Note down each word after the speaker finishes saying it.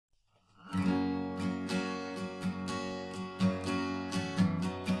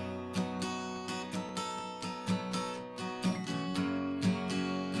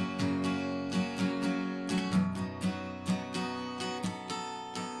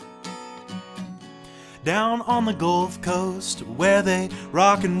Down on the Gulf Coast where they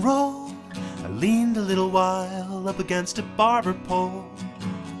rock and roll, I leaned a little while up against a barber pole.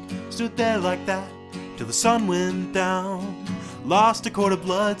 Stood there like that till the sun went down. Lost a quart of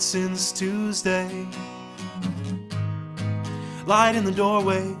blood since Tuesday. Light in the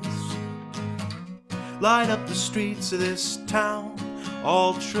doorways, light up the streets of this town.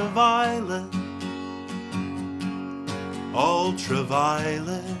 Ultraviolet,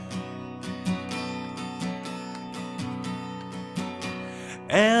 ultraviolet.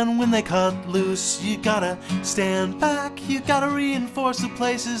 And when they cut loose, you gotta stand back. You gotta reinforce the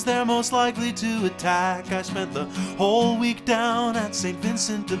places they're most likely to attack. I spent the whole week down at St.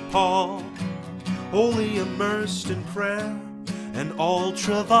 Vincent de Paul, wholly immersed in prayer and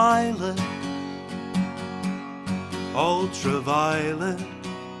ultraviolet, ultraviolet.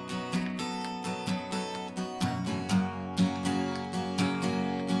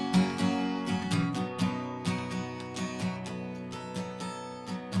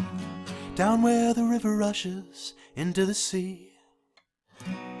 Down where the river rushes into the sea,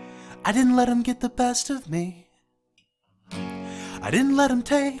 I didn't let him get the best of me. I didn't let him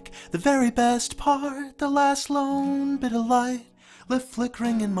take the very best part. The last lone bit of light left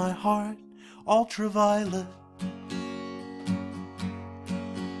flickering in my heart. Ultraviolet,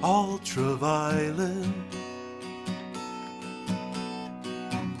 ultraviolet.